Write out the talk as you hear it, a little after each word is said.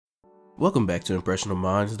Welcome back to Impressional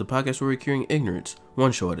Minds, the podcast where we're curing ignorance,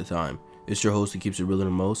 one show at a time. It's your host who keeps it realer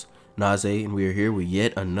than most, Naze, and we are here with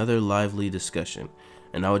yet another lively discussion.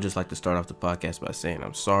 And I would just like to start off the podcast by saying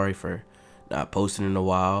I'm sorry for not posting in a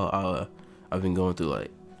while. I've been going through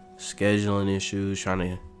scheduling issues, trying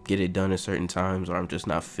to get it done at certain times, or I'm just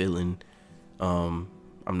not feeling, I'm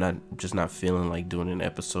not feeling like doing an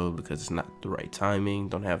episode because it's not the right timing.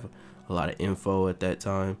 Don't have a lot of info at that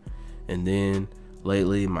time, and then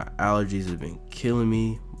lately, my allergies have been killing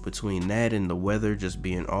me. Between that and the weather just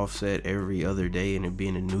being offset every other day and it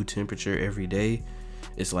being a new temperature every day,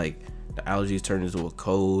 it's like the allergies turn into a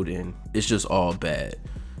cold and it's just all bad.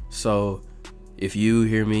 So if you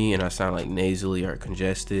hear me and I sound like nasally or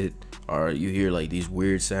congested, or you hear like these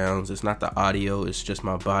weird sounds, it's not the audio, it's just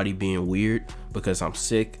my body being weird because I'm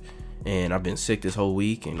sick. And I've been sick this whole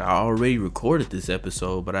week, and I already recorded this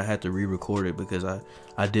episode, but I had to re-record it because I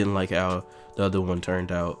didn't like how the other one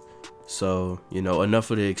turned out. So, enough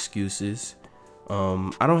of the excuses.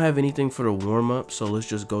 I don't have anything for the warm-up, so let's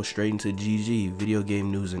just go straight into GG, video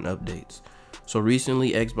game news and updates. So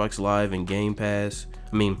recently, Xbox Live and Game Pass,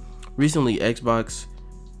 recently Xbox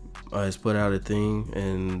has put out a thing,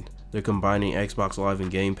 and they're combining Xbox Live and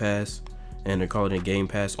Game Pass, and they're calling it Game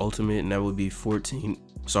Pass Ultimate, and that would be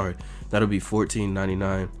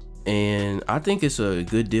 $14.99. And I think it's a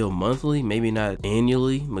good deal monthly, maybe not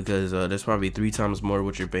annually, because that's probably 3 times more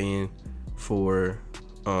what you're paying for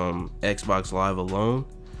Xbox Live alone.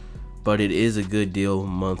 But it is a good deal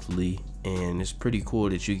monthly, and it's pretty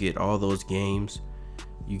cool that you get all those games.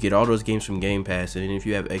 You get all those games from Game Pass, and if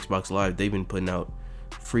you have Xbox Live, they've been putting out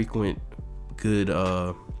frequent good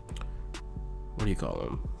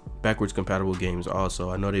backwards compatible games.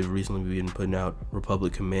 Also, I know they've recently been putting out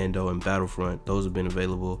Republic Commando and Battlefront. Those have been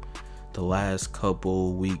available the last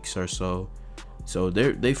couple weeks or so. So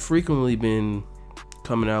they've frequently been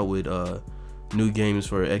coming out with new games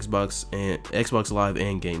for Xbox Live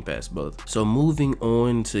and Game Pass both. So moving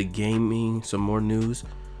on to gaming, some more news.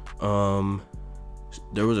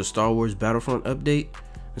 There was a Star Wars Battlefront update.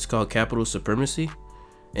 It's called Capital Supremacy.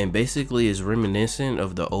 And basically it's reminiscent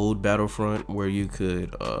of the old Battlefront where you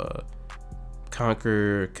could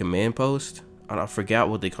conquer command posts. I forgot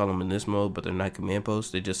what they call them in this mode, but they're not command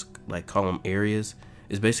posts. They just call them areas.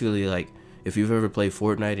 It's basically like if you've ever played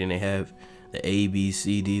Fortnite and they have the A, B,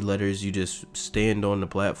 C, D letters, you just stand on the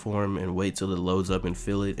platform and wait till it loads up and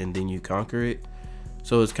fill it, and then you conquer it.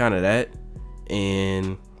 So it's kind of that.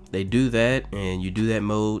 And they do that, and you do that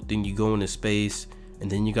mode, then you go into space, and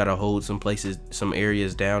then you gotta hold some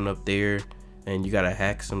areas down up there, and you gotta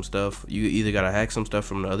hack some stuff. You either gotta hack some stuff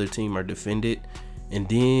from the other team or defend it. And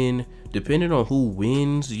then, depending on who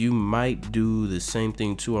wins, you might do the same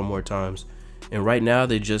thing 2 or more times. And right now,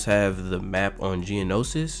 they just have the map on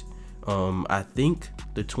Geonosis. I think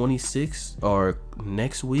the 26th or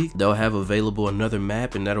next week, they'll have available another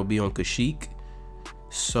map, and that'll be on Kashyyyk.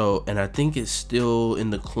 So, and I think it's still in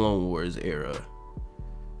the Clone Wars era.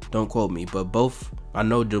 Don't quote me, but both, I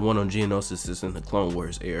know the one on Geonosis is in the Clone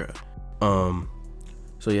Wars era. So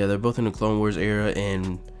yeah, they're both in the Clone Wars era,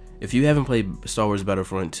 and if you haven't played Star Wars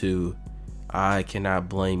Battlefront 2, I cannot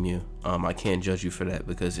blame you. I can't judge you for that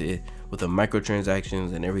because with the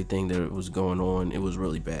microtransactions and everything that was going on, it was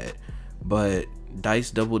really bad. But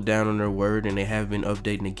DICE doubled down on their word, and they have been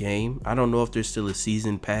updating the game. I don't know if there's still a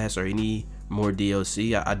season pass or any more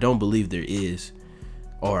DLC. I don't believe there is,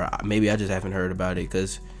 or maybe I just haven't heard about it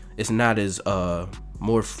because it's not as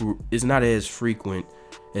it's not as frequent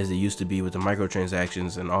as it used to be with the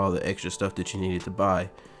microtransactions and all the extra stuff that you needed to buy.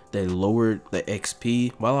 They lowered the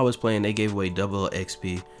XP. While I was playing, they gave away double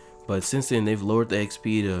XP, but since then they've lowered the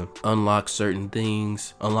XP to unlock certain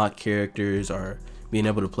things, unlock characters, or being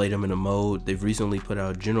able to play them in a mode. They've recently put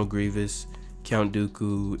out General Grievous, Count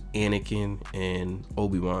Dooku, Anakin, and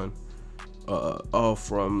Obi-Wan, all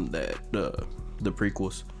from the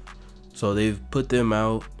prequels. So they've put them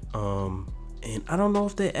out, and I don't know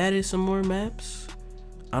if they added some more maps.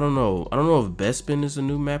 I don't know if Bespin is a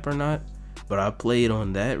new map or not, but I played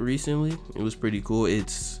on that recently. It was pretty cool.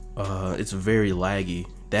 It's very laggy.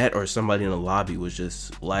 That or somebody in the lobby was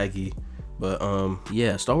just laggy. But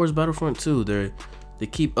yeah, Star Wars Battlefront 2, they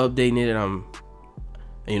keep updating it, and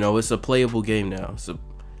it's a playable game now. So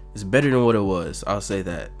it's better than what it was. I'll say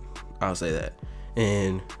that.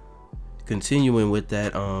 And continuing with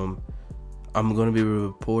that, I'm gonna be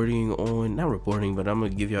not reporting, but I'm gonna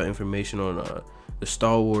give y'all information on the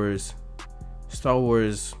Star Wars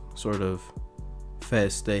sort of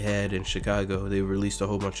fest they had in Chicago. They released a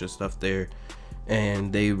whole bunch of stuff there,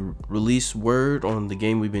 and they released word on the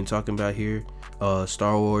game we've been talking about here,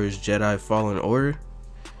 Star Wars Jedi Fallen Order.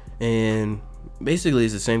 And basically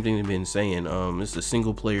it's the same thing they've been saying. It's a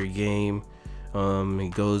single player game.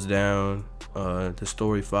 It goes down. The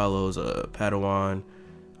story follows Padawan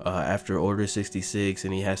after Order 66,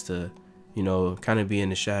 and he has to, kind of be in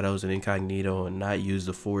the shadows and incognito and not use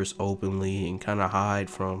the Force openly and kind of hide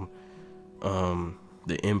from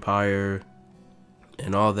the Empire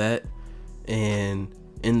and all that. And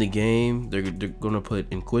in the game, they're gonna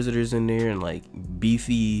put Inquisitors in there and like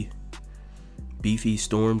beefy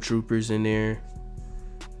stormtroopers in there.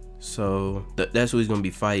 So that's what he's gonna be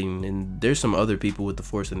fighting. And there's some other people with the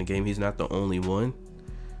Force in the game. He's not the only one.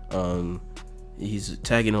 He's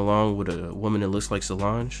tagging along with a woman that looks like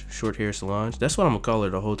Solange, short hair Solange. That's what I'm gonna call her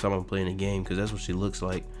the whole time I'm playing the game, because that's what she looks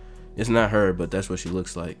like. It's not her, but that's what she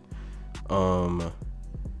looks like.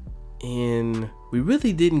 And we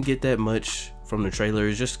really didn't get that much from the trailer.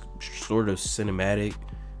 It's just sort of cinematic.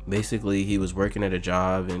 Basically, he was working at a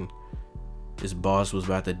job and his boss was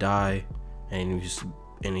about to die, and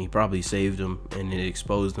he probably saved him, and it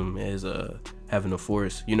exposed him as having a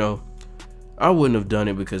Force. I wouldn't have done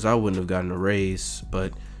it because I wouldn't have gotten a raise,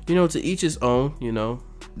 but to each his own.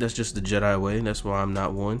 That's just the Jedi way. That's why I'm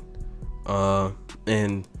not one.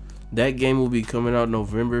 And that game will be coming out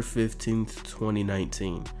November 15th,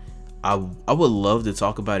 2019. I would love to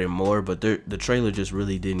talk about it more, but the trailer just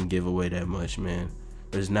really didn't give away that much, man.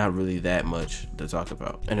 There's not really that much to talk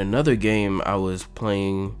about. And another game I was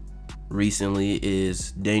playing recently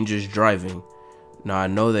is Dangerous Driving. Now I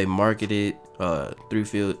know they marketed Three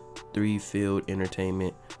Field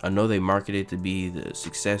Entertainment. I know they marketed to be the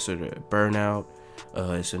successor to Burnout.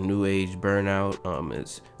 It's a new age Burnout.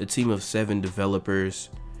 It's a team of 7 developers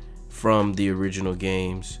from the original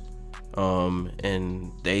games.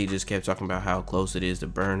 And they just kept talking about how close it is to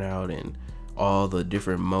Burnout and all the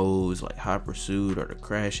different modes like Hot Pursuit or the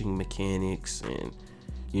crashing mechanics and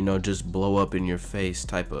just blow up in your face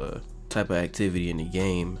type of activity in the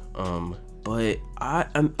game. But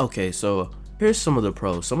I'm okay. So here's some of the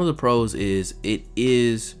pros. Some of the pros is it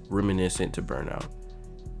is reminiscent to Burnout.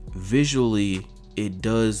 Visually, it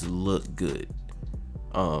does look good.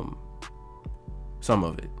 Some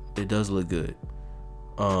of it does look good.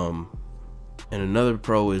 And another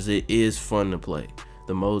pro is it is fun to play.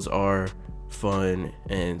 The modes are fun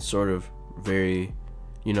and sort of very,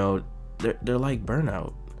 they're like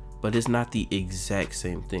Burnout, but it's not the exact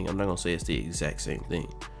same thing. I'm not gonna say it's the exact same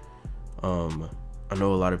thing. I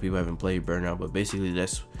know a lot of people haven't played Burnout, but basically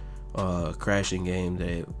that's a crashing game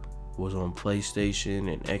that was on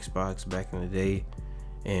PlayStation and Xbox back in the day,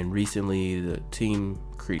 and recently the team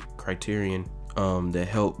Criterion that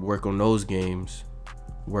helped work on those games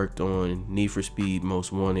worked on Need for Speed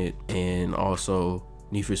Most Wanted and also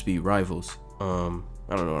Need for Speed Rivals.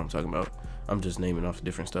 I don't know what I'm talking about. I'm just naming off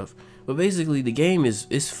different stuff. But basically the game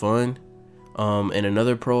is fun. And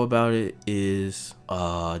another pro about it is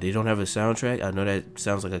they don't have a soundtrack. I know that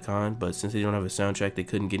sounds like a con, but since they don't have a soundtrack, they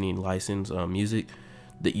couldn't get any licensed music.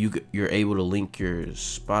 That you're able to link your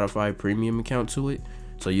Spotify premium account to it.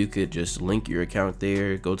 So you could just link your account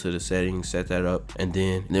there, go to the settings, set that up, and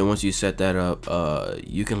then once you set that up,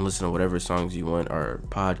 you can listen to whatever songs you want or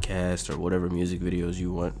podcasts or whatever music videos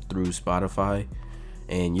you want through Spotify,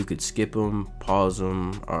 and you could skip them, pause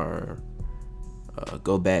them, or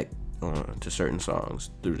go back to certain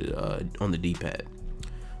songs through the on the D-pad.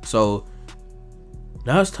 So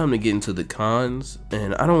now it's time to get into the cons,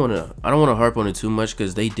 and I don't want to harp on it too much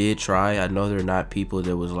because they did try. I know they're not people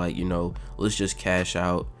that was like, let's just cash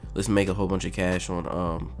out, let's make a whole bunch of cash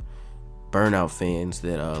on Burnout fans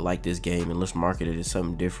that like this game, and let's market it as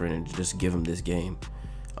something different and just give them this game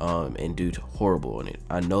and do horrible on it.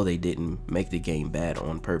 I know they didn't make the game bad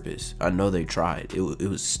on purpose. I know they tried. It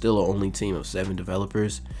was still an only team of 7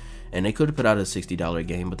 developers, and they could have put out a $60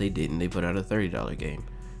 game, but they didn't. They put out a $30 game.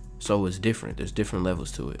 So it's different. There's different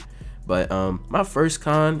levels to it. But my first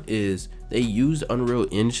con is they used Unreal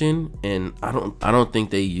Engine, and I don't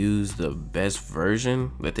think they used the best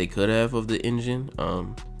version that they could have of the engine.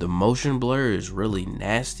 The motion blur is really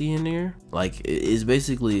nasty in there. Like it's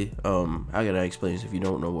basically how can I explain this if you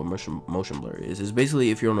don't know what motion blur is? It's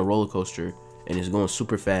basically if you're on a roller coaster and it's going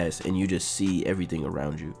super fast and you just see everything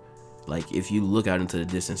around you. Like if you look out into the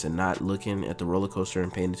distance and not looking at the roller coaster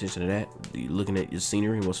and paying attention to that, you're looking at your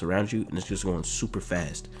scenery and what's around you, and it's just going super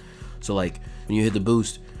fast. So like when you hit the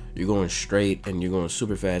boost, you're going straight and you're going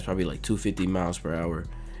super fast, probably like 250 miles per hour,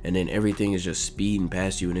 and then everything is just speeding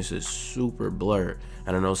past you, and it's a super blur.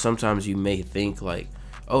 I don't know, sometimes you may think like,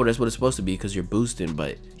 oh, that's what it's supposed to be because you're boosting,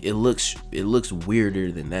 but it looks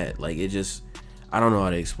weirder than that. Like it just, I don't know how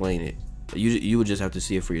to explain it. You would just have to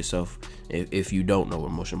see it for yourself if you don't know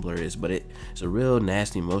what motion blur is. But it's a real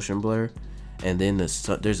nasty motion blur, and then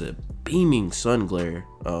there's a beaming sun glare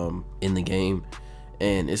in the game,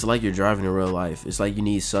 and it's like you're driving in real life. It's like you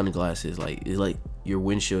need sunglasses. Like it's like your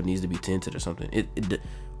windshield needs to be tinted or something.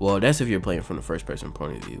 Well, that's if you're playing from the first person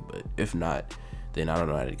point of view, but if not, then I don't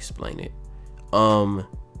know how to explain it.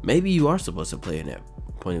 Maybe you are supposed to play in that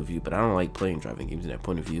point of view, but I don't like playing driving games in that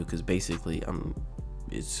point of view because basically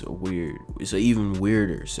it's an even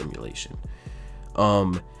weirder simulation.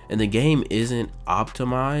 And the game isn't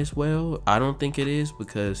optimized well. I don't think it is,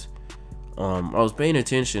 because I was paying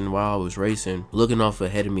attention while I was racing, looking off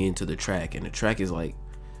ahead of me into the track, and the track is like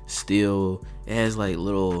still, it has like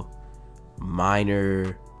little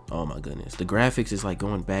minor, oh my goodness, the graphics is like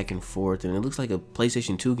going back and forth, and it looks like a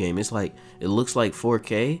PlayStation 2 game. It's like, it looks like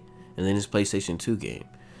 4K, and then it's PlayStation 2 game.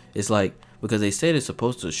 It's like, because they said it's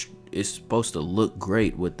supposed to look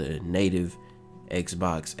great with the native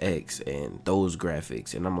Xbox X and those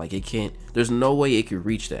graphics, and I'm like, it can't, there's no way it can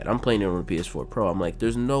reach that. I'm playing it on PS4 Pro. I'm like,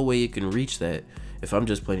 there's no way it can reach that if I'm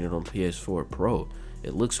just playing it on PS4 Pro.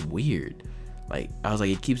 It looks weird. Like, I was like,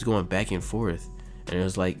 it keeps going back and forth, and it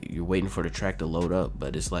was like you're waiting for the track to load up,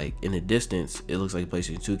 but it's like in the distance it looks like a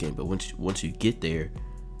PlayStation 2 game, but once you get there,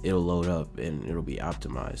 it'll load up and it'll be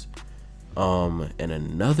optimized. And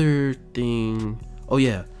another thing, oh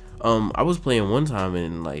yeah, I was playing one time,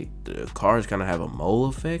 and like the cars kind of have a mole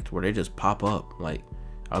effect where they just pop up. Like,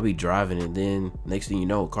 I'll be driving, and then next thing you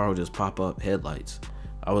know, a car will just pop up headlights.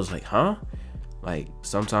 I was like, huh? Like,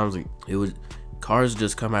 sometimes cars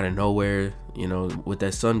just come out of nowhere, you know, with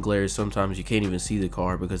that sun glare. Sometimes you can't even see the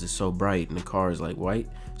car because it's so bright, and the car is like white,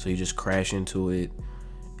 so you just crash into it.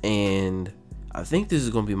 And I think this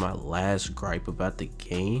is gonna be my last gripe about the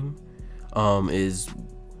game, is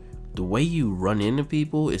the way you run into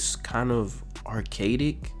people is kind of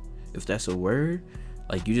arcadic, if that's a word.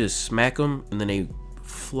 Like, you just smack them and then they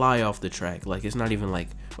fly off the track. Like, it's not even like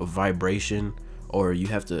a vibration, or you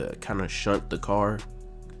have to kind of shunt the car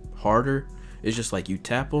harder. It's just like you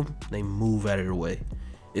tap them, they move out of the way.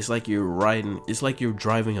 It's like you're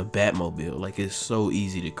driving a Batmobile. Like, it's so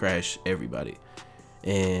easy to crash everybody,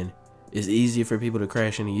 and it's easier for people to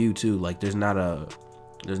crash into you too. Like, they don't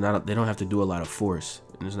have to do a lot of force,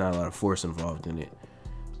 and there's not a lot of force involved in it.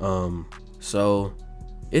 So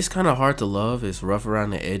it's kind of hard to love. It's rough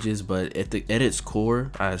around the edges, but at its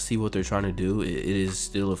core, I see what they're trying to do. It is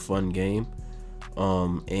still a fun game,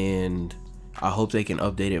 and I hope they can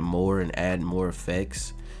update it more and add more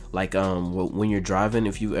effects. Like, when you're driving,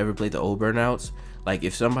 if you ever played the old Burnouts, like,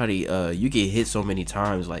 if somebody you get hit so many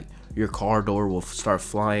times, like, your car door will start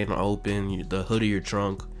flying open, the hood of your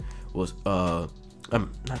trunk was not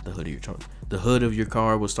the hood of your trunk, the hood of your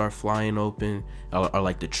car will start flying open, or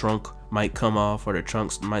like the trunk might come off, or the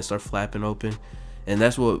trunks might start flapping open. And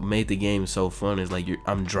that's what made the game so fun, is like,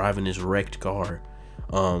 I'm driving this wrecked car.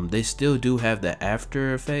 They still do have the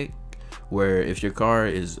after effect, where if your car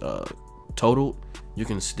is totaled, you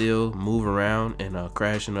can still move around and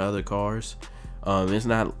crash into other cars. It's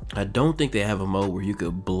not, I don't think they have a mode where you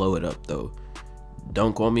could blow it up though.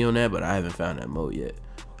 Don't quote me on that, but I haven't found that mode yet,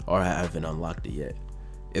 or I haven't unlocked it yet,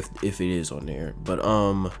 if it is on there. But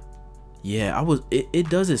yeah, it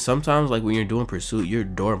does it sometimes. Like, when you're doing pursuit, your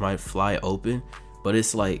door might fly open, but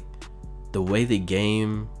it's like the way the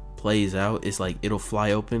game plays out, it's like it'll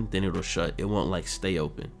fly open, then it'll shut. It won't like stay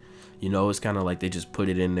open. You know, it's kind of like they just put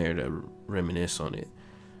it in there to reminisce on it.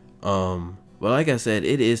 But like I said,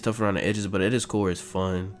 it is tough around the edges, but at its core, it's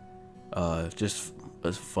fun. Just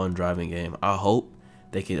a fun driving game. I hope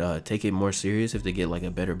they could take it more serious if they get like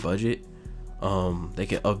a better budget. They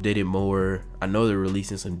can update it more. I know they're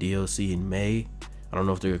releasing some DLC in May. I don't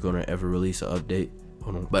know if they're gonna ever release an update.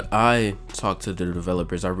 Hold on. But I talked to the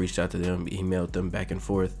developers. I reached out to them, emailed them back and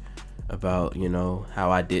forth about, you know,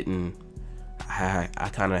 how I kind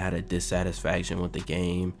of had a dissatisfaction with the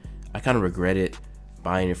game. I kind of regretted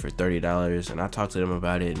buying it for $30, and I talked to them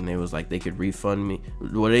about it, and they was like they could refund me.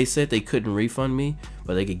 Well, they said they couldn't refund me,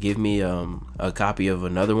 but they could give me a copy of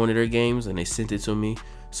another one of their games, and they sent it to me.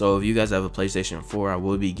 So if you guys have a PlayStation 4, I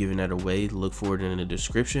will be giving that away. Look for it in the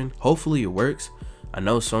description. Hopefully it works. I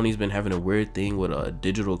know Sony's been having a weird thing with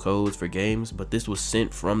digital codes for games, but this was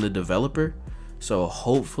sent from the developer, so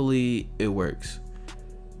hopefully it works.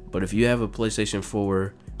 But if you have a PlayStation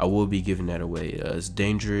 4, I will be giving that away. It's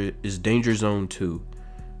Danger Zone 2.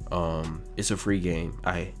 It's a free game.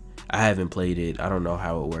 I haven't played it. I don't know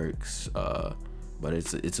how it works. But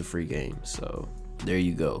it's a free game. So there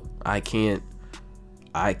you go. I can't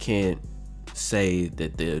say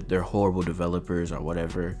that they're horrible developers or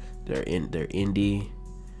whatever. They're indie.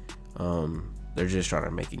 They're just trying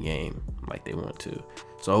to make a game like they want to.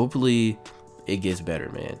 So hopefully it gets better,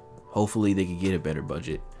 man. Hopefully they can get a better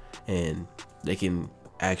budget. And they can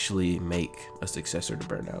actually make a successor to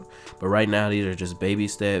Burnout. But right now, these are just baby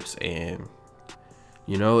steps, and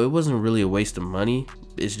you know, it wasn't really a waste of money.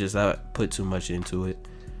 It's just I put too much into it.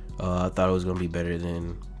 I thought it was gonna be better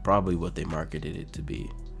than probably what they marketed it to be.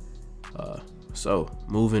 So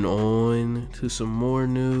moving on to some more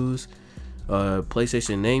news.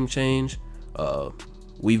 PlayStation name change.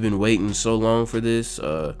 We've been waiting so long for this.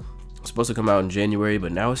 It's supposed to come out in January,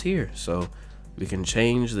 but now it's here. So we can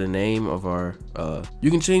change the name of our you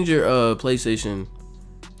can change your PlayStation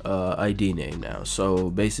ID name now. So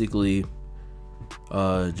basically,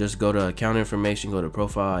 just go to account information, go to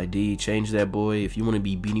profile ID, change that boy. If you want to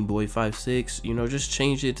be Beanie Boy 56, you know, just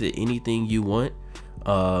change it to anything you want.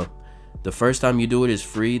 The first time you do it is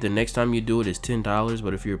free. The next time you do it is $10.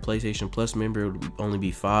 But if you're a PlayStation Plus member, it would only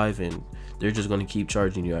be $5, and they're just going to keep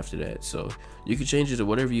charging you after that. So you can change it to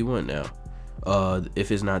whatever you want now.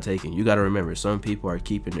 If it's not taken, you got to remember, some people are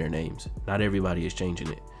keeping their names. Not everybody is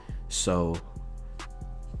changing it. So,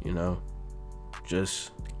 you know,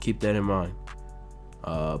 just keep that in mind.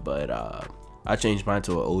 But I changed mine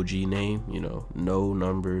to an OG name, you know, no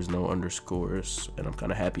numbers, no underscores, and I'm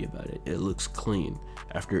kind of happy about it. It looks clean.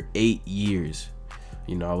 After 8 years,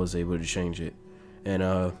 you know, I was able to change it. And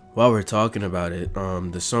while we're talking about it,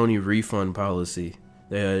 the Sony refund policy,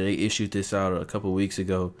 they issued this out a couple weeks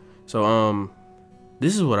ago. So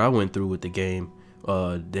this is what I went through with the game,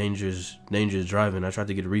 Dangerous Driving. I tried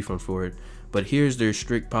to get a refund for it, but here's their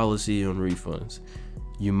strict policy on refunds.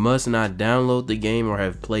 You must not download the game or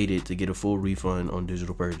have played it to get a full refund on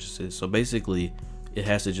digital purchases. So basically, it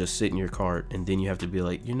has to just sit in your cart, and then you have to be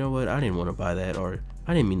like, you know what, I didn't want to buy that, or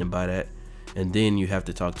I didn't mean to buy that, and then you have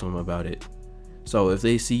to talk to them about it. So if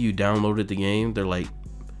they see you downloaded the game, they're like,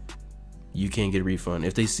 you can't get a refund.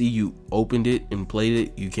 If they see you opened it and played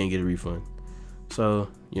it, you can't get a refund. So,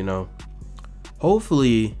 you know,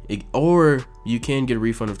 hopefully, or you can get a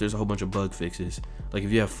refund if there's a whole bunch of bug fixes. Like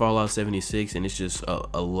if you have Fallout 76 and it's just a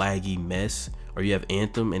laggy mess, or you have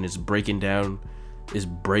Anthem and it's breaking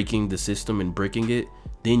the system and breaking it,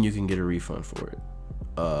 then you can get a refund for it.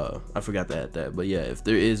 I forgot to add that, but yeah, if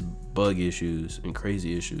there is bug issues and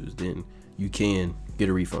crazy issues, then you can get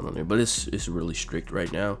a refund on it. But it's really strict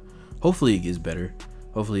right now. Hopefully it gets better.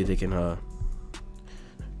 Hopefully they can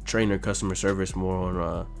train their customer service more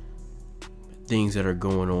on things that are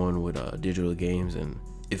going on with digital games, and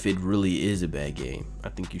if it really is a bad game, I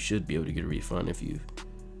think you should be able to get a refund if you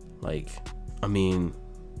if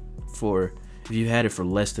you had it for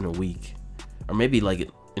less than a week, or maybe like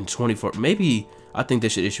in 24, maybe I think they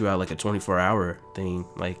should issue out like a 24-hour thing.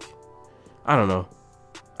 Like, I don't know.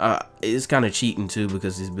 It's kind of cheating too,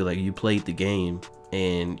 because it's be like, you played the game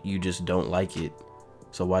and you just don't like it,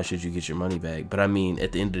 so why should you get your money back? But I mean,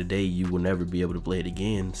 at the end of the day, you will never be able to play it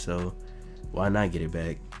again, so why not get it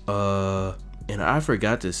back? And I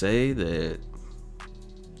forgot to say that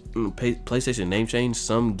PlayStation name change,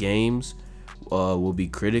 some games will be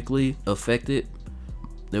critically affected.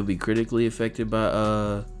 They'll be critically affected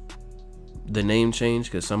by the name change,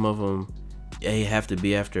 because some of them have to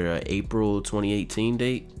be after an April 2018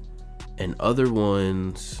 date, and other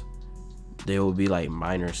ones, they will be like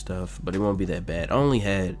minor stuff, but it won't be that bad. I only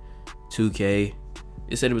had 2K.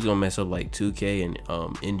 It said it was gonna mess up like 2K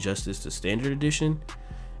and Injustice, the standard edition,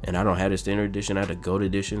 and I don't have the standard edition. I had a gold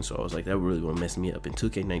edition, so I was like, that really gonna mess me up. In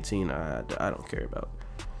 2K19, I don't care about.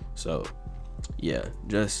 So yeah,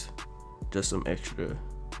 just some extra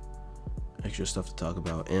stuff to talk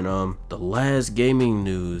about. And the last gaming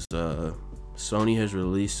news, Sony has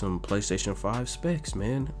released some PlayStation 5 specs,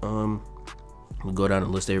 man. We'll go down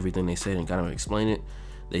and list everything they said and kind of explain it.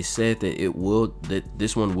 They said that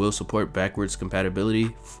this one will support backwards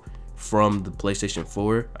compatibility from the PlayStation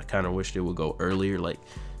 4. I kind of wished it would go earlier. Like,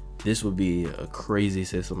 this would be a crazy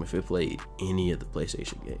system if it played any of the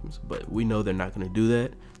PlayStation games, but we know they're not going to do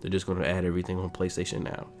that. They're just going to add everything on PlayStation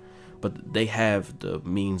Now. But they have the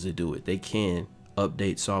means to do it. They can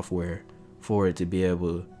update software for it to be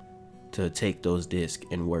able to take those discs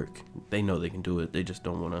and work. They know they can do it. They just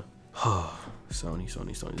don't want to.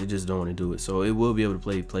 Sony. They just don't want to do it. So it will be able to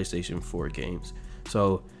play PlayStation 4 games.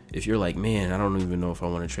 So if you're like, man, I don't even know if I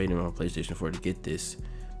want to trade in my PlayStation 4 to get this,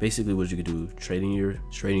 basically what you could do, trade in your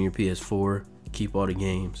PS4, keep all the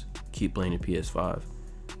games, keep playing the PS5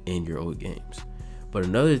 and your old games. But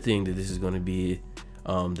another thing that this is going to be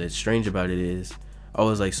that's strange about it is, I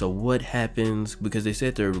was like, so what happens, because they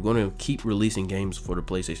said they're going to keep releasing games for the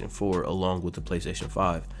PlayStation 4 along with the PlayStation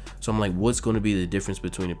 5. So I'm like, what's going to be the difference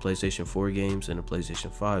between the PlayStation 4 games and the PlayStation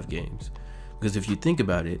 5 games? Because if you think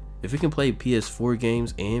about it, if it can play PS4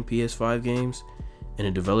 games and PS5 games, and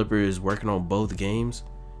a developer is working on both games,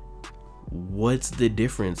 what's the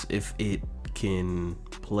difference if it can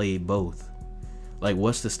play both? Like,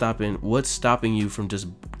 what's stopping you from just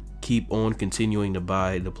keep on continuing to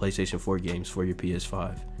buy the PlayStation 4 games for your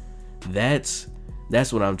PS5? That's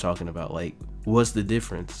what I'm talking about. Like, what's the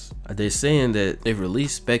difference? They're saying that they've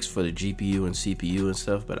released specs for the GPU and CPU and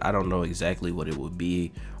stuff, but I don't know exactly what it would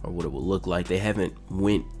be or what it will look like. They haven't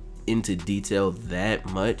went into detail that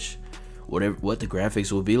much, what the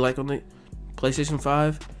graphics will be like on the PlayStation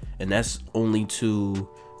 5, and that's only to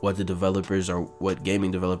what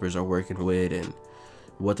gaming developers are working with and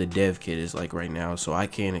what the dev kit is like right now. So I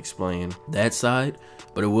can't explain that side,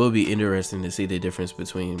 but it will be interesting to see the difference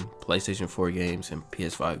between PlayStation 4 games and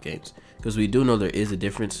PS5 games, because we do know there is a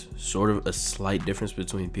difference, sort of a slight difference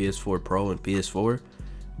between PS4 Pro and PS4,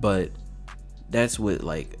 but that's with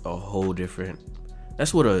like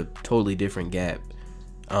that's what a totally different gap.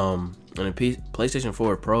 On a PlayStation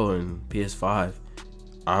 4 Pro and PS5,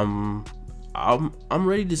 I'm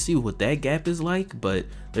ready to see what that gap is like, but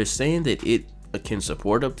they're saying that it can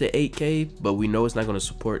support up to 8K, but we know it's not going to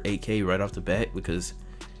support 8K right off the bat, because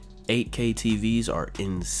 8K TVs are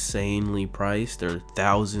insanely priced. They're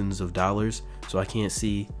thousands of dollars, so I can't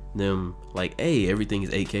see them like, hey, everything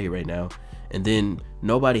is 8K right now, and then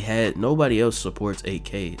nobody else supports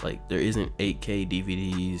 8K. Like, there isn't 8K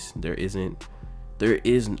DVDs,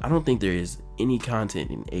 I don't think there is any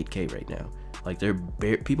content in 8K right now. Like,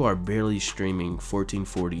 people are barely streaming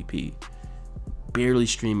 1440p, barely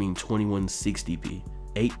streaming 2160p.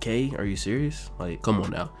 8K? Are you serious? Like, come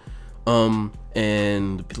on now.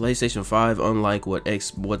 And the PlayStation 5, unlike what the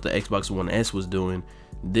Xbox One S was doing,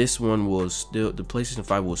 the PlayStation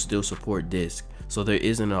 5 will still support disc. So there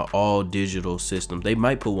isn't an all digital system. They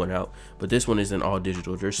might put one out, but this one isn't all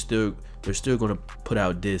digital. They're still going to put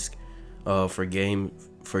out disc for games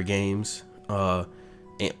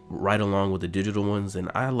and right along with the digital ones.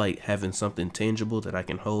 And I like having something tangible that I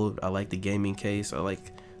can hold. I like the gaming case. I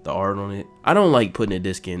like the art on it. I don't like putting a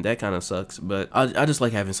disc in. That kind of sucks, but I just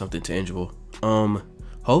like having something tangible.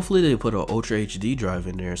 Hopefully they put an Ultra HD drive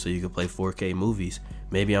in there so you can play 4K movies.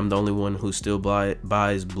 Maybe I'm the only one who still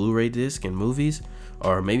buys Blu-ray disc and movies,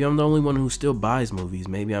 or maybe I'm the only one who still buys movies.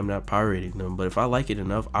 Maybe I'm not pirating them, but if I like it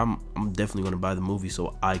enough, I'm definitely going to buy the movie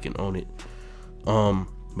so I can own it.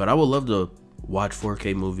 But I would love to watch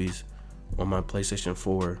 4K movies on my PlayStation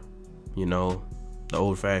 4, you know, the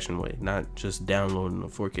old-fashioned way, not just downloading a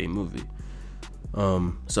 4K movie.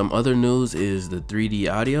 Some other news is the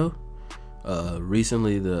 3D audio.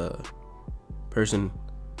 Recently, the person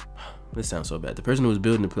who was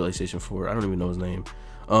building the PlayStation 4, I don't even know his name.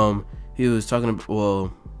 He was talking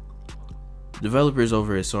about, developers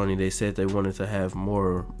over at Sony, they said they wanted to have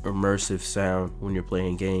more immersive sound when you're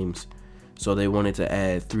playing games. So they wanted to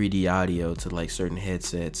add 3D audio to like certain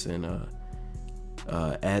headsets and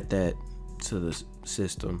add that to the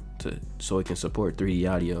system so it can support 3D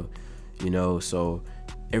audio, you know, so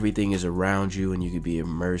everything is around you and you could be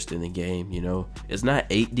immersed in the game, you know. It's not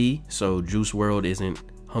 8D, so Juice WRLD isn't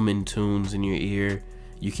humming tunes in your ear.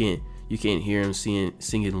 You can't hear him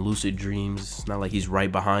singing Lucid Dreams. It's not like he's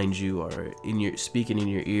right behind you or speaking in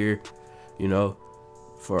your ear, you know.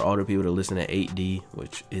 For all the people to listen to 8D,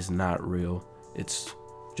 which is not real, it's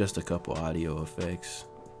just a couple audio effects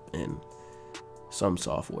and some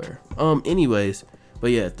software. Anyways,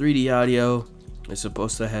 but yeah, 3D audio. It's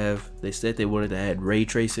supposed to have, they said they wanted to add ray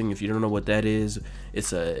tracing. If you don't know what that is,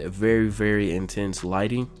 it's a very, very intense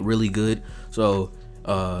lighting, really good. So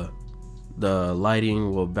the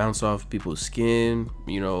lighting will bounce off people's skin,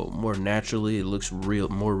 you know, more naturally. It looks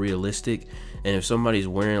more realistic. And if somebody's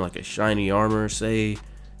wearing like a shiny armor, say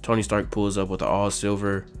Tony Stark pulls up with an all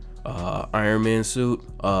silver Iron Man suit,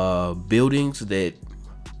 buildings that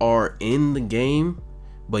are in the game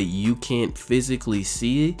but you can't physically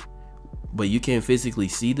see it, but you can't physically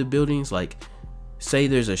see the buildings. Like, say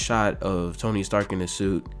there's a shot of Tony Stark in a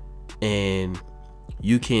suit and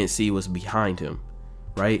you can't see what's behind him,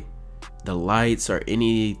 right? The lights or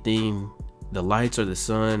anything, the lights or the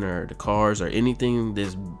sun or the cars or anything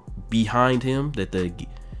that's behind him that the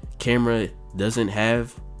camera doesn't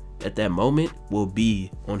have at that moment will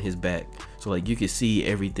be on his back. So like you can see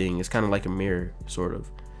everything. It's kind of like a mirror, sort of.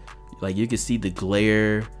 Like you can see the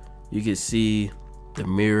glare, you can see the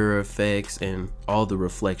mirror effects and all the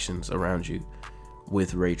reflections around you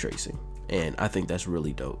with ray tracing. And I think that's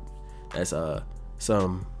really dope. That's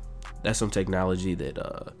some technology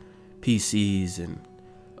that PCs and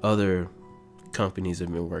other companies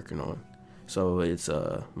have been working on. So it's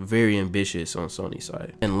very ambitious on Sony's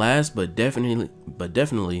side. And last but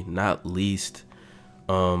definitely not least,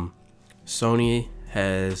 Sony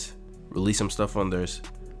has released some stuff on their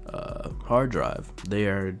hard drive. They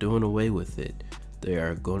are doing away with it. They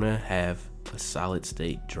are gonna have a solid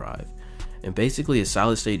state drive. And basically a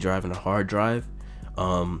solid state drive and a hard drive,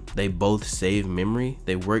 they both save memory.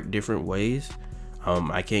 They work different ways.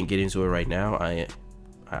 I can't get into it right now.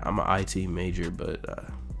 I'm an IT major, but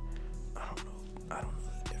I don't know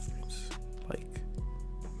the difference. Like,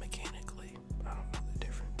 mechanically, I don't know the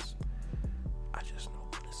difference. I just know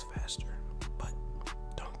one is faster, but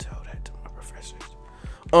don't tell that to my professors.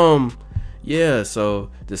 Yeah, so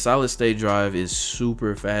the solid state drive is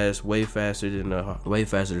super fast, way faster than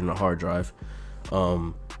the hard drive.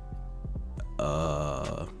 I'm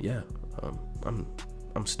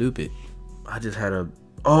stupid. I just had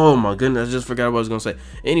oh my goodness, I just forgot what I was gonna say.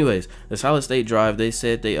 Anyways, the solid state drive, they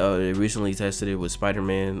said they recently tested it with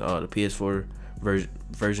Spider-Man, the PS4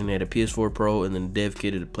 version. They had a PS4 Pro and then the dev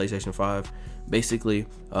kit of the PlayStation 5. Basically,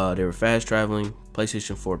 they were fast traveling.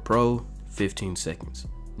 PlayStation 4 Pro, 15 seconds.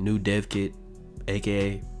 New dev kit,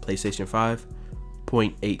 aka PlayStation 5,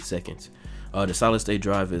 0.8 seconds. The solid state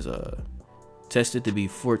drive is tested to be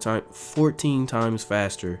 14 times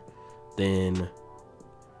faster than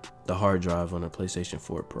the hard drive on a PlayStation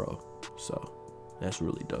 4 Pro. So that's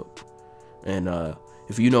really dope. And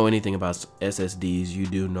if you know anything about SSDs, you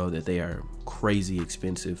do know that they are crazy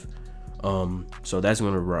expensive. So that's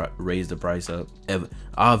going to raise the price up.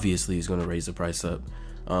 Obviously, it's going to raise the price up.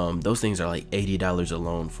 Those things are like $80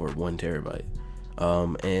 alone for 1 terabyte.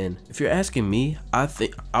 And if you're asking me, I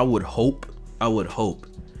would hope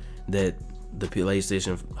that the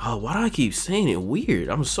PlayStation. Oh, why do I keep saying it weird?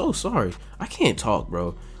 I'm so sorry. I can't talk,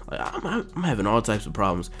 bro. Like, I'm having all types of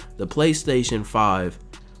problems. The PlayStation 5,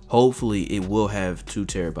 hopefully it will have 2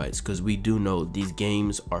 terabytes, because we do know these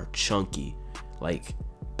games are chunky. Like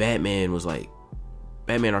Batman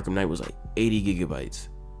Arkham Knight was like 80 gigabytes.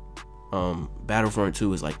 Battlefront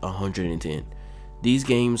 2 is like 110. These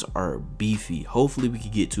games are beefy. Hopefully we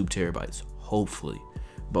could get 2 terabytes. Hopefully.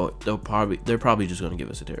 But they're probably just gonna give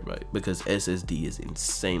us a terabyte because SSD is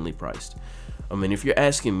insanely priced. I mean, if you're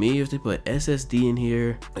asking me, if they put SSD in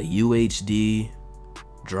here, a UHD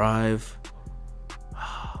drive,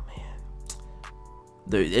 oh man,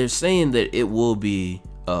 they're saying that it will be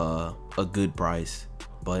a good price,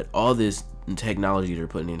 but all this technology they're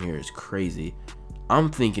putting in here is crazy. I'm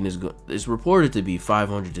thinking it's reported to be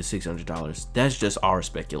 $500 to $600. That's just our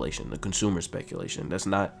speculation, the consumer speculation. That's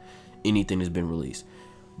not anything that's been released.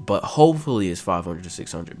 But hopefully it's $500 to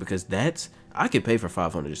 $600, because I could pay for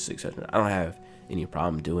 $500 to $600. I don't have any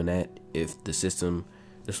problem doing that. If this will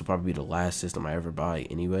probably be the last system I ever buy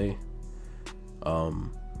anyway.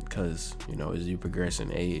 Because as you progress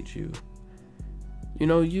in age,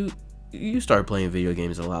 you start playing video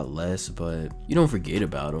games a lot less, but you don't forget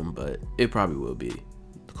about them. But it probably will be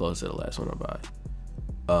close to the last one I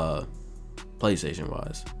buy. PlayStation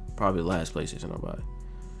wise, probably the last PlayStation I buy.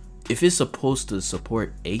 If it's supposed to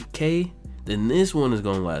support 8K, then this one is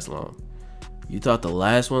gonna last long. You thought the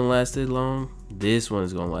last one lasted long? This one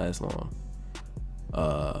is gonna last long.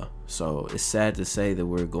 So it's sad to say that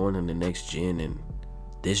we're going in the next gen and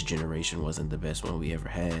this generation wasn't the best one we ever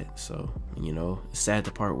had. So, it's sad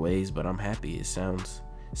to part ways, but I'm happy. It sounds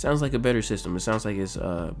like a better system. It sounds like it's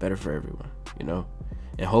better for everyone, And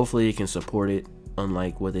hopefully it can support it,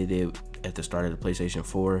 unlike what they did at the start of the PlayStation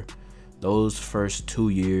 4. Those first 2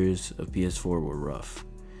 years of PS4 were rough.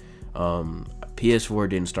 PS4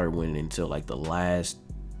 didn't start winning until like the last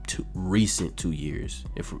recent 2 years.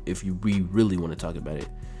 If we really want to talk about it,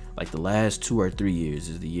 like the last 2 or 3 years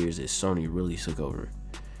is the years that Sony really took over.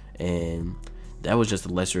 And that was just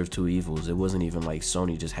the lesser of two evils. It wasn't even like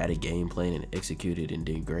Sony just had a game plan and executed and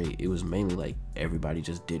did great. It was mainly like everybody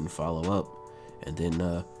just didn't follow up. And then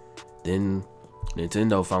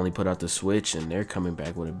Nintendo finally put out the Switch and they're coming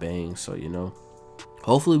back with a bang. So,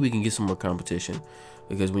 hopefully we can get some more competition,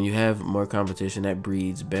 because when you have more competition, that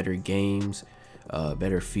breeds better games,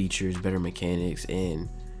 better features, better mechanics, and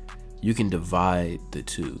you can divide the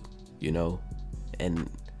two, and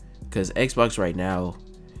because Xbox right now,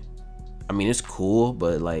 I mean, it's cool,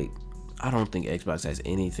 but like, I don't think Xbox has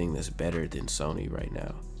anything that's better than Sony right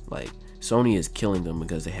now. Like, Sony is killing them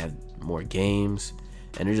because they have more games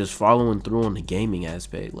and they're just following through on the gaming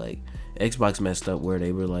aspect. Like, Xbox messed up where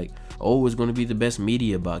they were like, oh, it's going to be the best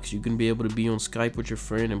media box. You can be able to be on Skype with your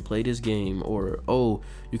friend and play this game, or oh,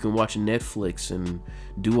 you can watch Netflix and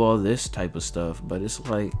do all this type of stuff. But it's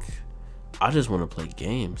like, I just want to play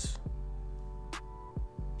games.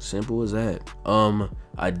 Simple as that.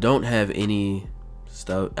 I don't have any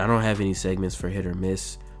segments for hit or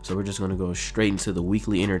miss, so we're just gonna go straight into the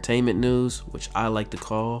weekly entertainment news, which I like to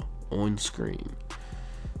call On Screen.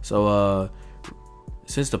 So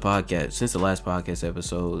since the last podcast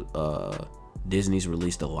episode, Disney's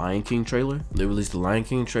released the Lion King trailer. They released the Lion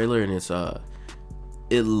King trailer, and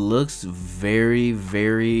it looks very,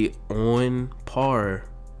 very on par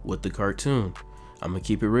with the cartoon. I'm gonna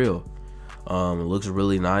keep it real. It looks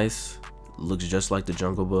really nice. It looks just like the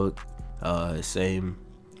Jungle Book. Same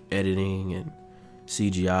editing and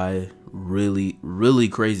CGI. Really, really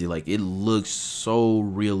crazy. Like, it looks so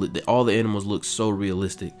real. All the animals look so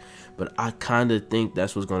realistic. But I kind of think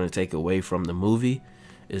that's what's gonna take away from the movie.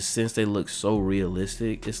 Is since they look so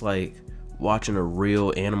realistic, it's like watching a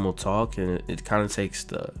real animal talk, and it kind of takes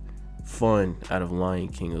the fun out of Lion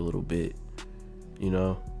King a little bit, you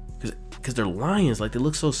know, because they're lions, like they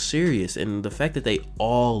look so serious, and the fact that they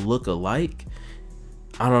all look alike,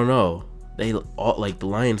 I don't know, they all, like, the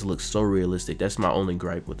lions look so realistic. That's my only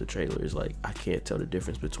gripe with the trailer, is like I can't tell the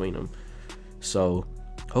difference between them. So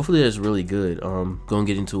hopefully that's really good. Gonna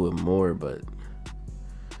get into it more, but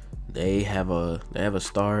they have a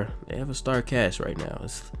star cast right now.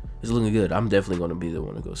 It's looking good. I'm definitely gonna be the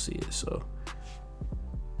one to go see it. So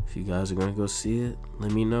if you guys are gonna go see it,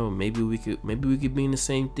 let me know. Maybe we could be in the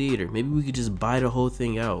same theater. Maybe we could just buy the whole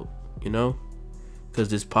thing out, you know? Because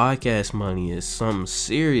this podcast money is something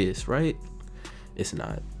serious, right? It's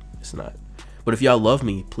not. But if y'all love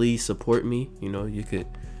me, please support me. You know, you could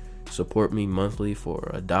support me monthly for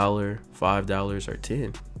 $1, $5, or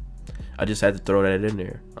 $10. I just had to throw that in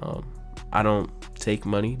there. I don't take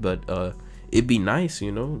money, but it'd be nice,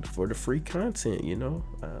 you know, for the free content, you know.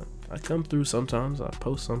 I come through sometimes, I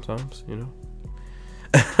post sometimes, you know.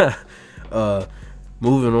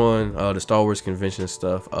 Moving on, the Star Wars convention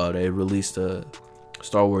stuff. They released a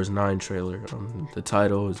Star Wars 9 trailer. The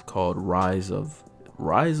title is called Rise of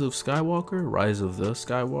Skywalker, Rise of the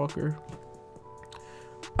Skywalker.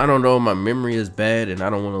 I don't know, my memory is bad and I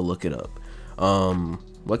don't want to look it up.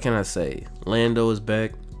 What can I say? Lando is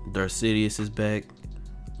back, Darth Sidious is back,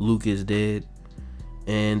 Luke is dead,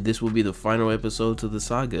 and this will be the final episode to the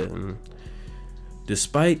saga. And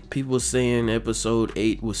despite people saying episode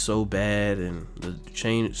 8 was so bad and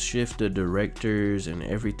the shift of directors and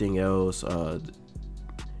everything else,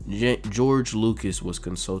 George Lucas was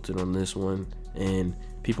consulted on this one, and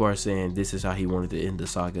people are saying this is how he wanted to end the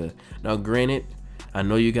saga. Now granted, I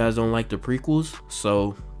know you guys don't like the prequels,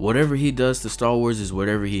 so whatever he does to Star Wars is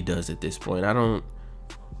whatever he does at this point.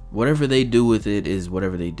 Whatever they do with it is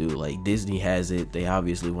whatever they do. Like, Disney has it, they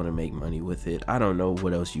obviously want to make money with it. I don't know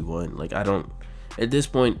what else you want. Like, at this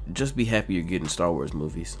point, just be happy you're getting Star Wars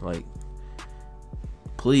movies. Like,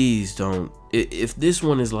 please don't, if this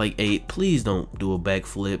one is like 8, please don't do a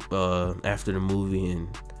backflip after the movie and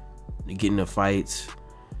get into fights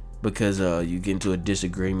because you get into a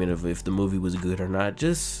disagreement of if the movie was good or not.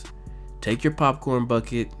 Just take your popcorn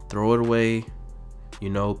bucket, throw it away, you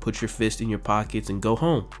know, put your fist in your pockets and go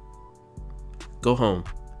home. Go home.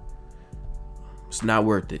 It's not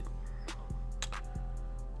worth it.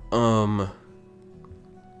 And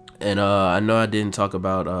I know I didn't talk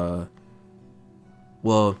about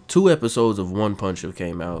 2 episodes of One Punch have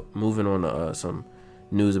came out. Moving on to some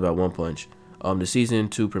news about One Punch. The season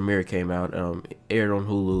 2 premiere came out, aired on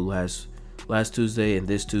Hulu last Tuesday and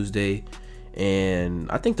this Tuesday, and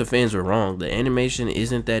I think the fans were wrong. The animation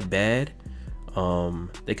isn't that bad.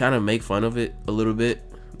 They kind of make fun of it a little bit.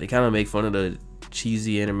 They kind of make fun of the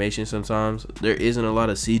cheesy animation sometimes. There isn't a lot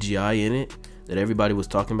of CGI in it that everybody was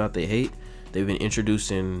talking about they hate. They've been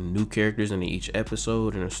introducing new characters in each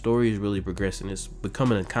episode, and the story is really progressing. It's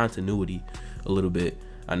becoming a continuity a little bit.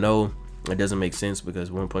 I know it doesn't make sense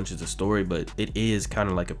because One Punch is a story, but it is kind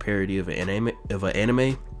of like a parody of an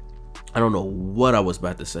anime. I don't know what I was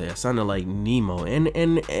about to say. I sounded like Nemo and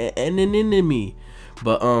an enemy,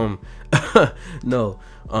 but no.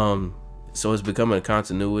 So it's becoming a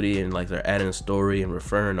continuity, and like they're adding a story and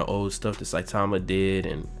referring to old stuff that Saitama did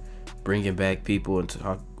and bringing back people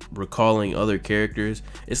and recalling other characters.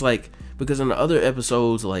 It's like, because in the other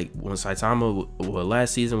episodes, like when Saitama,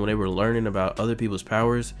 last season when they were learning about other people's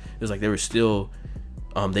powers, it was like they were still,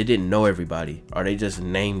 they didn't know everybody, or they just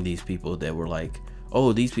named these people that were like,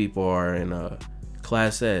 oh, these people are in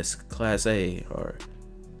class S, class A, or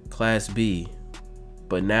class B.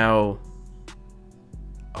 But now,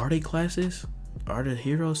 are they classes? Are the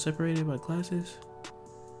heroes separated by classes?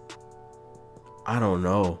 I don't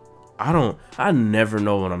know. I never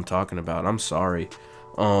know what I'm talking about. I'm sorry.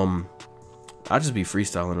 I just be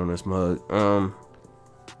freestyling on this mug.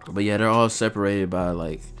 But yeah, they're all separated by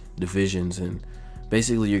like divisions, and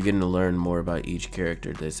basically you're getting to learn more about each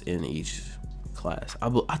character that's in each class. I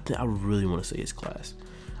really want to say it's class.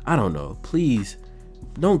 I don't know. Please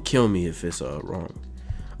don't kill me if it's wrong.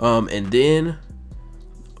 And then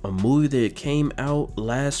a movie that came out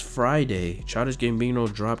last Friday, Childish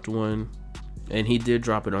Gambino dropped one And he did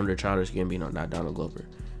drop it under Childish Gambino, not Donald Glover.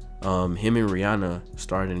 Him and Rihanna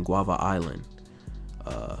starred in Guava Island.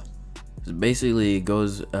 Basically,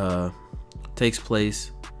 it takes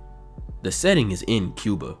place. The setting is in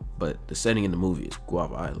Cuba, but the setting in the movie is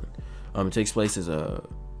Guava Island. It takes place as a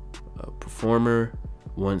performer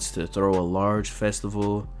wants to throw a large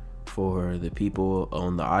festival for the people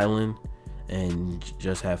on the island and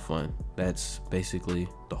just have fun. That's basically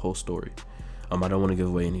the whole story. I don't want to give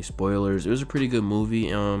away any spoilers. It was a pretty good movie.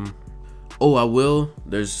 There's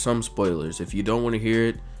some spoilers. If you don't want to hear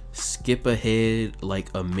it, skip ahead like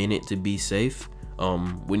a minute to be safe.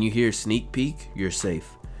 When you hear sneak peek, you're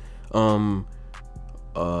safe.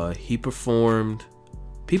 He performed.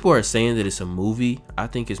 People are saying that it's a movie. I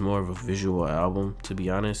think it's more of a visual album, to be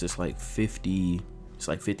honest. It's like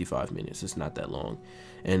 55 minutes. It's not that long.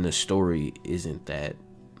 And the story isn't that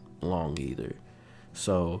long either.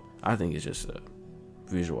 So I think it's just a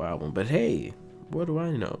visual album. But hey, what do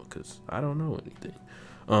I know? Because I don't know anything.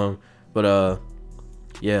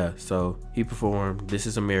 Yeah, so he performed This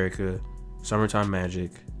Is America, Summertime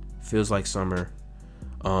Magic, Feels Like Summer.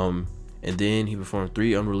 And then he performed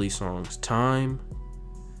 3 unreleased songs: Time,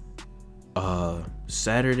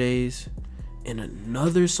 Saturdays, and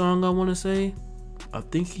another song I want to say. I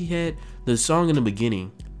think he had the song in the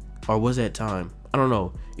beginning, or was that Time? I don't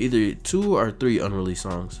know. Either 2 or 3 unreleased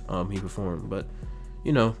songs he performed, but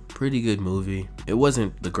pretty good movie. It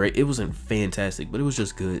wasn't fantastic, but it was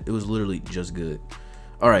just good. It was literally just good.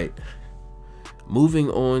 All right,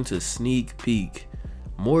 moving on to sneak peek.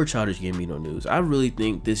 More Childish Gambino news. I really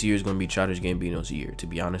think this year is going to be Childish Gambino's year, to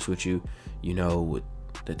be honest with you. With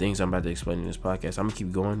the things I'm about to explain in this podcast, I'm gonna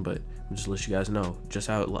keep going, but I'm just let you guys know just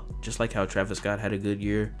like how Travis Scott had a good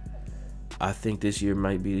year. I think this year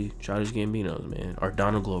might be Childish Gambino's, man, or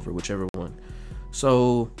Donald Glover, whichever one.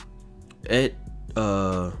 So at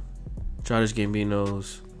Childish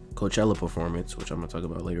Gambino's Coachella performance, which I'm gonna talk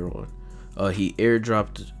about later on, he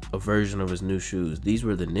airdropped a version of his new shoes. These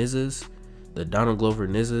were the Nizzas, the Donald Glover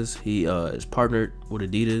Nizzas. He is partnered with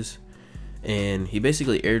Adidas, and he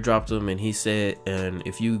basically airdropped them. And he said, and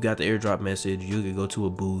if you got the airdrop message, you could go to a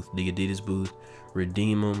booth, the Adidas booth,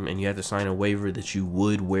 redeem them, and you have to sign a waiver that you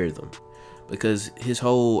would wear them. Because his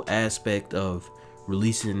whole aspect of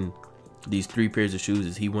releasing these 3 pairs of shoes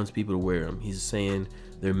is he wants people to wear them. He's saying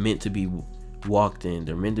they're meant to be walked in,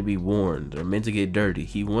 they're meant to be worn, they're meant to get dirty.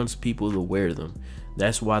 He wants people to wear them.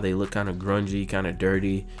 That's why they look kind of grungy, kind of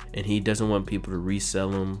dirty, and he doesn't want people to resell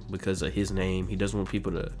them because of his name. He doesn't want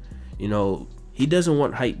people to, he doesn't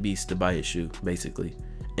want hypebeasts to buy his shoe, basically.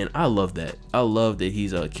 And I love that. I love that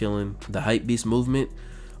he's killing the hypebeast movement.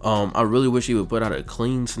 I really wish he would put out a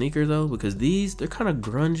clean sneaker though, because they're kind of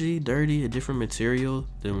grungy, dirty, a different material.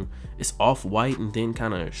 It's off-white and then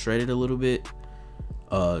kind of shredded a little bit.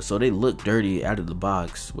 So they look dirty out of the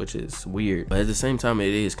box, which is weird, but at the same time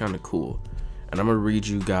it is kind of cool. And I'm gonna read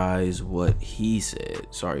you guys what he said.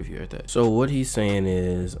 Sorry if you heard that. So what he's saying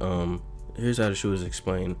is, here's how the shoe is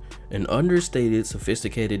explained: an understated,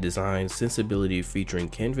 sophisticated design sensibility featuring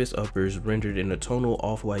canvas uppers rendered in a tonal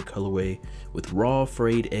off-white colorway with raw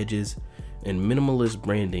frayed edges and minimalist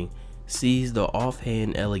branding sees the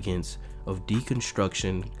offhand elegance of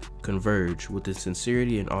deconstruction converge with the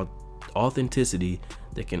sincerity and authenticity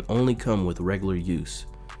that can only come with regular use.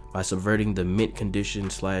 By subverting the mint condition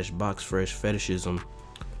 / box fresh fetishism,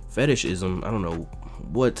 I don't know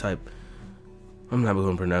what type, I'm not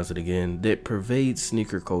going to pronounce it again, that pervades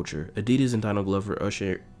sneaker culture. Adidas and Donald Glover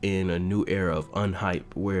usher in a new era of unhype,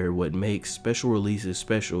 where what makes special releases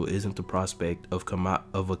special isn't the prospect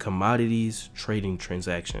of a commodities trading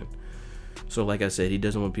transaction. So like I said, he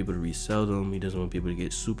doesn't want people to resell them. He doesn't want people to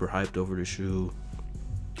get super hyped over the shoe.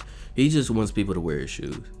 He just wants people to wear his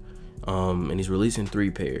shoes. And he's releasing 3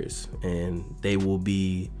 pairs, and they will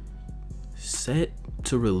be set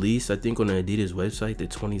to release, I think, on the Adidas website the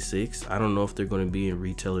 26th. I don't know if they're going to be in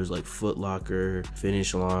retailers like Foot Locker,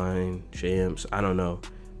 Finish Line, Champs, I don't know,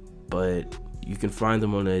 but you can find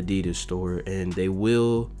them on the Adidas store. And they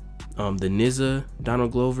will, the Nizza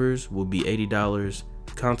Donald Glovers will be $80,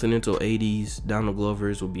 Continental 80s Donald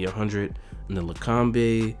Glovers will be $100, and the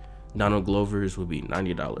Lacombe Donald Glovers will be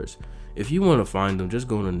 $90. If you want to find them, just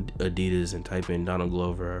go on Adidas and type in Donald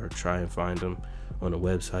Glover, or try and find them on the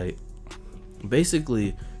website.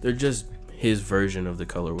 Basically, they're just his version of the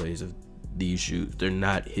colorways of these shoes. They're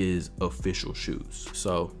not his official shoes.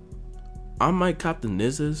 So I might cop the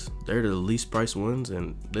Nizzas. They're the least priced ones,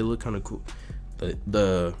 and they look kind of cool.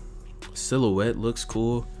 The silhouette looks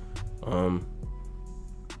cool. I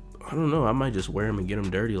don't know. I might just wear them and get them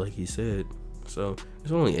dirty like he said. So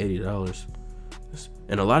it's only $80.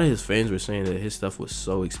 And a lot of his fans were saying that his stuff was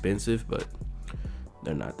so expensive, but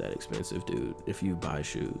they're not that expensive, dude. If you buy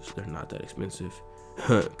shoes, they're not that expensive.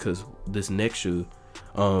 Cause this next shoe,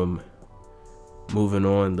 moving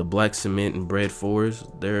on, the Black Cement and Bread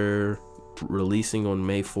 4s, they're releasing on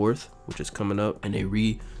May 4th, which is coming up, and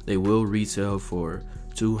they will retail for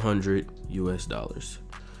 $200 US.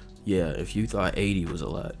 Yeah, if you thought 80 was a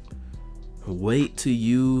lot, wait till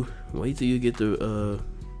you get the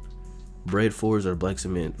Bread 4s or Black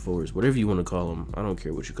Cement 4s, whatever you want to call them. I don't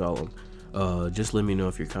care what you call them. Just let me know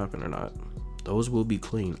if you're copping or not. Those will be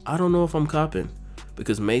clean. I don't know if I'm copping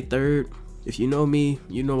because May 3rd, if you know me,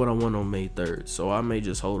 you know what I want on May 3rd. So I may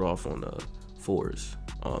just hold off on the 4s.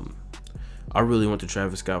 I really want the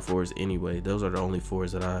Travis Scott 4s anyway. Those are the only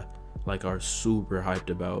 4s that I like are super hyped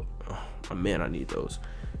about. Oh, man, I need those.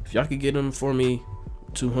 If y'all could get them for me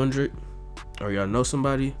 200, or y'all know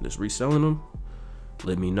somebody that's reselling them,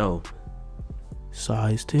 let me know.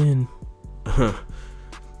 Size 10.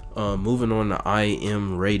 Moving on to I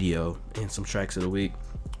Am Radio and some tracks of the week.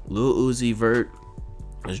 Lil Uzi Vert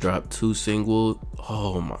has dropped 2 singles.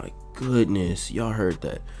 Oh my goodness, y'all heard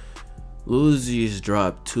that? Lil Uzi has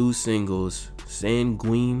dropped 2 singles.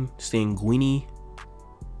 Sanguini,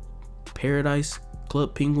 Paradise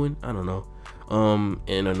Club Penguin, I don't know.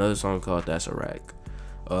 And another song called That's a Rack.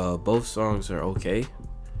 Both songs are okay.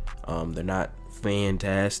 They're not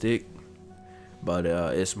fantastic, but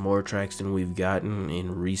it's more tracks than we've gotten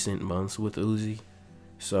in recent months with Uzi.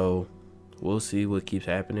 So we'll see what keeps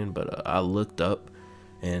happening. But I looked up,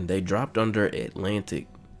 and they dropped under Atlantic.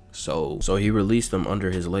 So he released them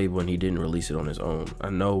under his label, and he didn't release it on his own. I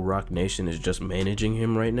know Rock Nation is just managing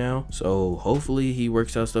him right now, so hopefully he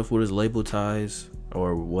works out stuff with his label ties,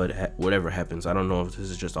 or whatever happens. I don't know if this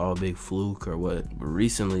is just all a big fluke or what. But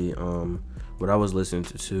recently, what I was listening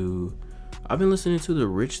to, I've been listening to the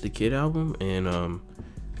Rich the Kid album, and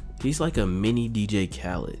he's like a mini DJ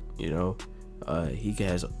Khaled, you know. He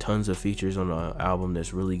has tons of features on the album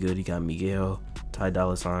that's really good. He got Miguel, Ty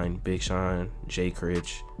Dolla $ign, Big Sean, Jay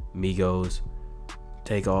Critch, Migos,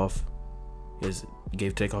 Takeoff.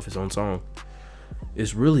 Gave Takeoff his own song.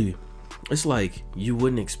 It's like you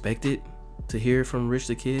wouldn't expect it to hear from Rich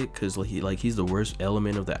the Kid, because he's the worst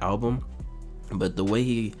element of the album, but the way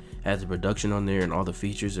he had the production on there and all the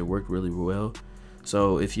features, it worked really well.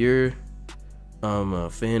 So if you're a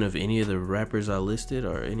fan of any of the rappers I listed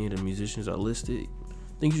or any of the musicians I listed,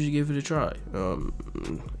 I think you should give it a try.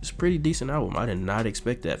 It's a pretty decent album. I did not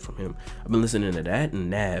expect that from him. I've been listening to that and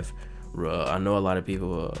Nav. I know a lot of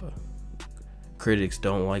people, critics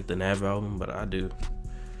don't like the Nav album, but I do.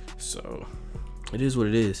 So it is what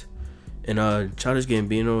it is. And Childish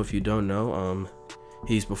Gambino, if you don't know,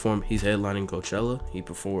 he's headlining Coachella. He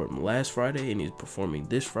performed last Friday and he's performing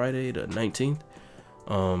this Friday, the 19th.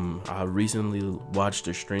 I recently watched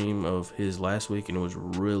a stream of his last week, and it was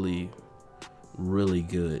really, really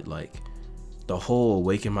good. Like, the whole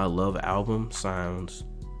Awaken My Love album sounds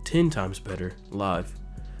 10 times better live.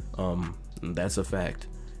 That's a fact.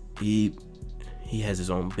 He has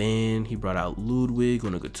his own band. He brought out Ludwig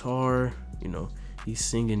on a guitar. You know, he's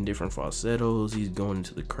singing different falsettos. He's going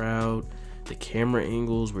into the crowd. The camera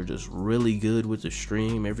angles were just really good with the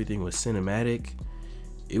stream. Everything was cinematic.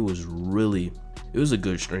 It was a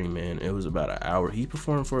good stream, man. It was about an hour. He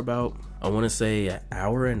performed for about, I want to say, an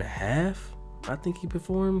hour and a half. I think he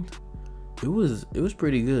performed. It was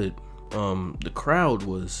pretty good. The crowd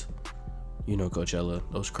was, you know, Coachella,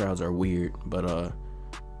 those crowds are weird, but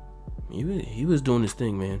he was doing his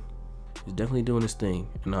thing, man. He's definitely doing his thing.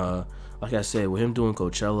 And like I said, with him doing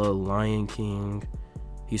Coachella, Lion King,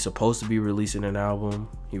 he's supposed to be releasing an album.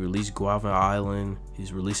 He released Guava Island.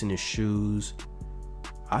 He's releasing his shoes.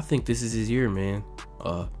 I think this is his year, man.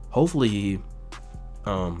 Hopefully he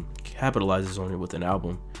capitalizes on it with an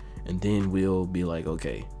album, and then we'll be like,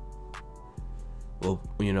 okay, well,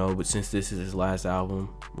 you know, but since this is his last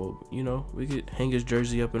album, well, you know, we could hang his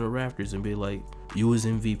jersey up in the rafters and be like, you was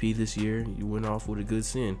MVP this year. You went off with a good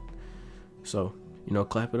sin. So, you know,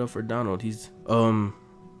 clap it up for Donald. He's and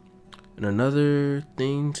another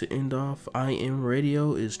thing to end off I Am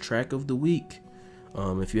Radio is track of the week.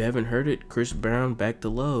 If you haven't heard it, Chris Brown, Back to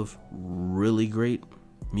Love. Really great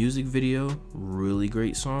music video, really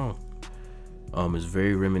great song. It's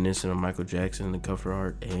very reminiscent of Michael Jackson in the cover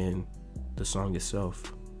art and the song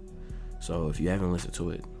itself. So if you haven't listened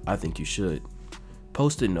to it, I think you should.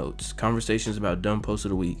 Post-it notes, conversations about dumb posts of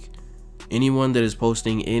the week. Anyone that is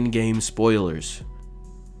posting in-game spoilers,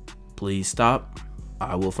 please stop.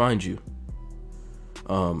 I will find you.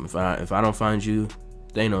 If I don't find you,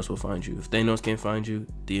 Thanos will find you. If Thanos can't find you,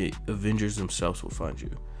 the Avengers themselves will find you.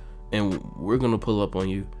 And we're going to pull up on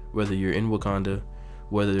you, whether you're in Wakanda,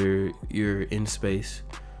 whether you're in space.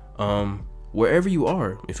 wherever you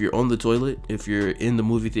are. If you're on the toilet, if you're in the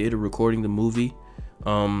movie theater recording the movie,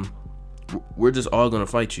 we're just all gonna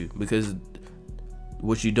fight you, because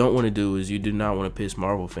what you don't want to do is you do not want to piss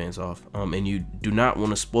Marvel fans off, and you do not want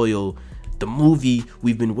to spoil the movie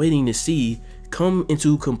we've been waiting to see come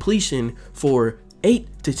into completion for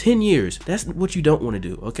 8 to 10 years. That's what you don't want to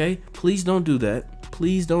do, okay? Please don't do that.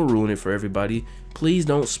 Please don't ruin it for everybody. Please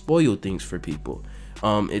don't spoil things for people.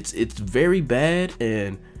 It's very bad,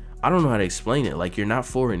 and I don't know how to explain it. Like, you're not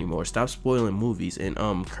for anymore. Stop spoiling movies. And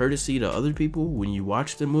courtesy to other people, when you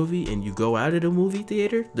watch the movie and you go out of the movie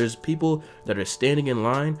theater, there's people that are standing in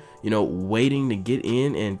line, waiting to get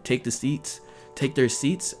in and take their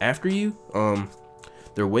seats after you.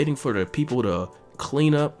 They're waiting for the people to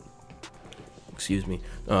clean up. Excuse me.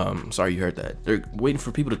 Sorry you heard that. They're waiting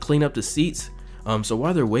for people to clean up the seats. So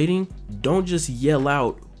while they're waiting, don't just yell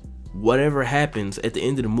out whatever happens at the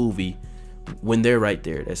end of the movie when they're right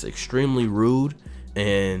there. That's extremely rude,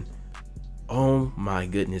 and oh my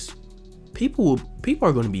goodness, people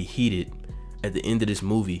are going to be heated at the end of this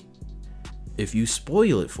movie if you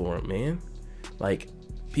spoil it for them, man. Like,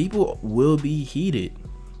 people will be heated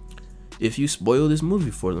if you spoil this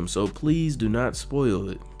movie for them. So please do not spoil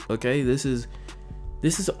it, okay? This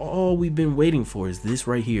is all we've been waiting for, is this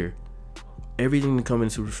right here. Everything to come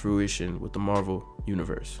into fruition with the Marvel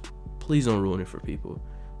universe. Please don't ruin it for people.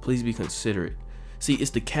 Please be considerate. See,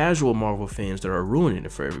 it's the casual Marvel fans that are ruining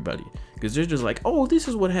it for everybody, because they're just like, oh, this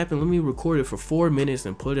is what happened. Let me record it for 4 minutes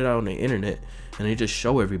and put it out on the internet, and they just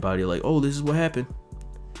show everybody like, oh, this is what happened.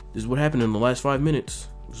 This is what happened in the last 5 minutes.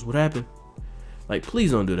 This is what happened. Like,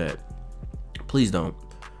 please don't do that. Please don't.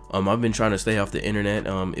 I've been trying to stay off the internet.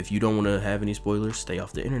 If you don't want to have any spoilers, stay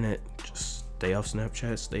off the internet. Just stay off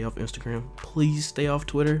Snapchat, stay off Instagram. Please stay off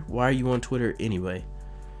Twitter. Why are you on Twitter anyway?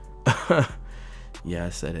 Yeah, I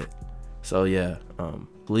said it. So yeah,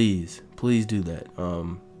 please do that.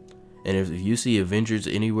 And if you see Avengers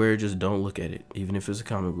anywhere, just don't look at it. Even if it's a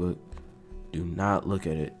comic book, do not look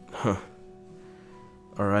at it.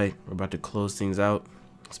 Alright, we're about to close things out.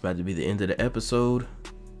 It's about to be the end of the episode.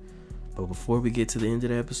 But before we get to the end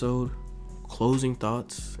of the episode, closing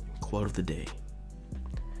thoughts and quote of the day.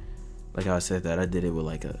 Like how I said that, I did it with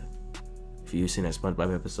if you've seen that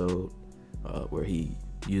SpongeBob episode where he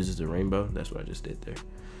uses the rainbow, that's what I just did there.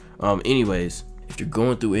 Anyways, if you're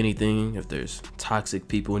going through anything, if there's toxic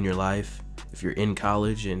people in your life, if you're in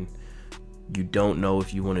college and you don't know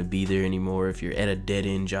if you want to be there anymore, if you're at a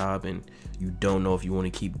dead-end job and you don't know if you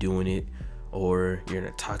want to keep doing it, or you're in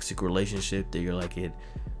a toxic relationship that you're like,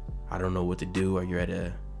 I don't know what to do, or you're at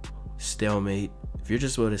a stalemate. If you're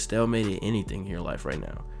just at a stalemate at anything in your life right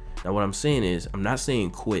now. Now, what I'm saying is, I'm not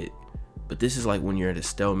saying quit, but this is like when you're at a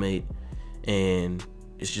stalemate and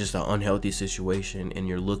it's just an unhealthy situation and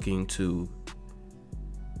you're looking to,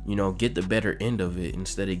 get the better end of it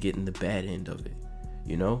instead of getting the bad end of it.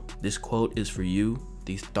 This quote is for you.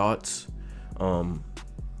 These thoughts,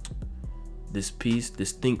 this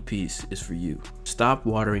think piece is for you. Stop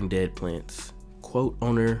watering dead plants. Quote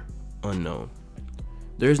owner unknown.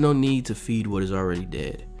 There is no need to feed what is already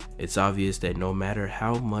dead. It's obvious that no matter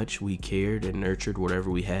how much we cared and nurtured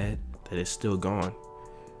whatever we had, that it's still gone.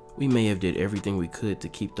 We may have did everything we could to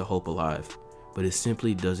keep the hope alive, but it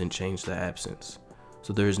simply doesn't change the absence.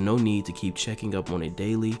 So there is no need to keep checking up on it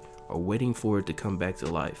daily or waiting for it to come back to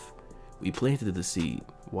life. We planted the seed,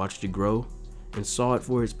 watched it grow, and saw it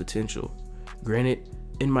for its potential. Granted,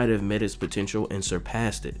 it might have met its potential and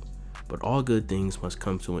surpassed it, but all good things must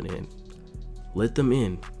come to an end. Let them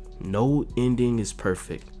in. No ending is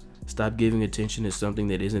perfect. Stop giving attention to something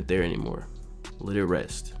that isn't there anymore. Let it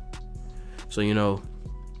rest. So,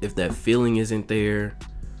 if that feeling isn't there,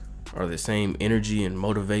 or the same energy and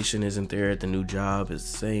motivation isn't there at the new job, it's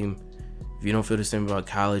the same. If you don't feel the same about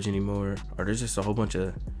college anymore, or there's just a whole bunch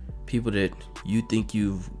of people that you think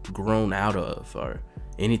you've grown out of, or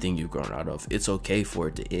anything you've grown out of, it's okay for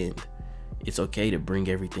it to end. It's okay to bring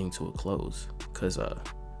everything to a close, because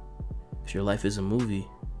if your life is a movie,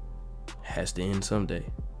 it has to end someday.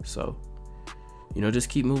 So, just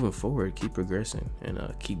keep moving forward, keep progressing, and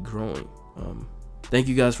keep growing. Thank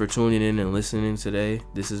you guys for tuning in and listening today.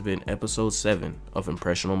 This has been episode 7 of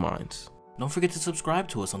Impressional Minds. Don't forget to subscribe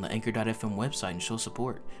to us on the Anchor.fm website and show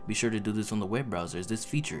support. Be sure to do this on the web browser, as this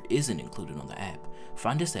feature isn't included on the app.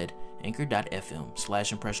 Find us at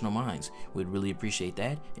Anchor.fm/ImpressionalMinds. We'd really appreciate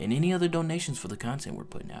that, and any other donations for the content we're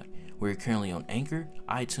putting out. We're currently on Anchor,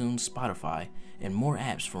 iTunes, Spotify, and more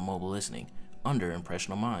apps for mobile listening under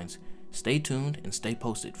Impressional Minds. Stay tuned and stay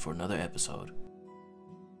posted for another episode.